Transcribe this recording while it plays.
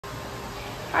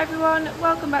Hi everyone,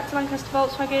 welcome back to Lancaster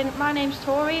Volkswagen. My name's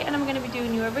Tori and I'm going to be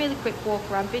doing you a really quick walk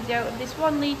around video of this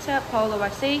 1 litre Polo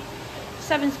SE,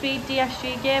 7-speed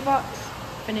DSG gearbox,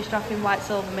 finished off in white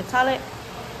silver metallic.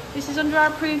 This is under our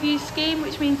approved use scheme,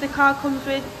 which means the car comes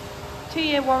with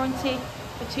 2-year warranty,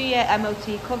 a 2-year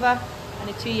MOT cover and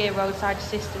a 2-year roadside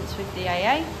assistance with the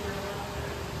AA.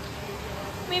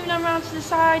 Moving on around to the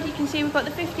side, you can see we've got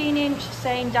the 15-inch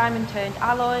Sane diamond turned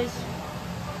alloys,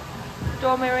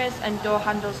 door mirrors and door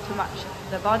handles to match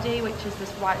the body, which is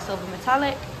this white silver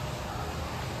metallic.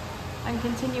 And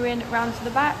continuing round to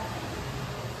the back,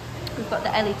 we've got the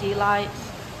LED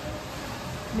lights.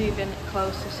 Moving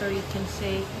closer so you can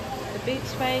see the boot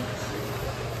space.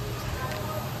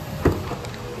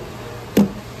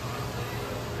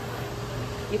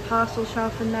 Your parcel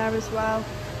shelf in there as well.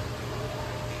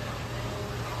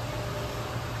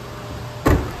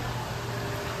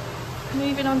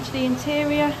 Moving on to the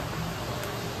interior.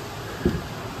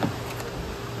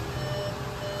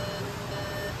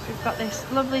 We've got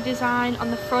this lovely design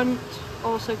on the front,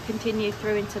 also continue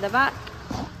through into the back,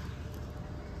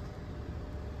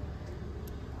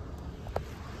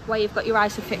 where you've got your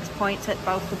ISOFIX points at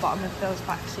both the bottom of those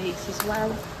back seats as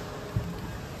well.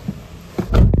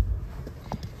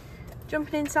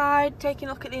 Jumping inside, taking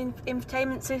a look at the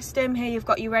infotainment system. Here you've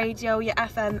got your radio, your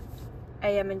FM,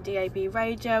 AM and DAB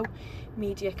radio,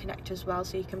 media connector as well,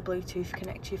 so you can Bluetooth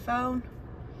connect your phone.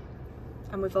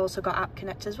 And we've also got app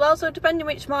connect as well, so depending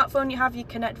which smartphone you have, you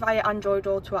connect via Android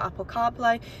Auto or Apple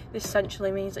CarPlay. This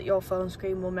essentially means that your phone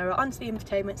screen will mirror onto the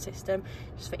infotainment system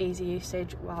just for easy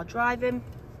usage while driving.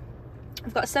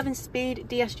 We've got a 7-speed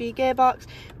DSG gearbox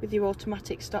with your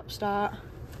automatic stop start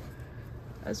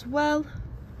as well.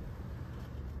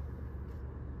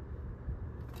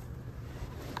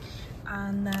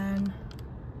 And then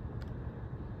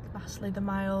lastly the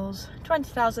miles,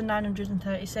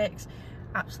 20,936.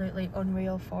 Absolutely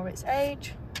unreal for its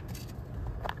age.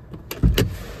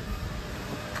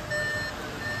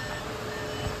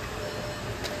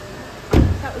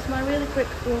 That was my really quick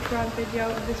walk around video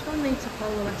of this 1 litre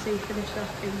Polo SE finished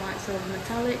off in white silver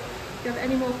metallic. If you have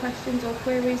any more questions or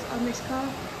queries on this car,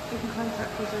 you can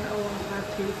contact us on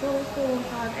 01524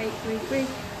 415 833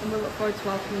 and we'll look forward to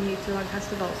welcoming you to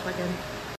Lancaster Volkswagen.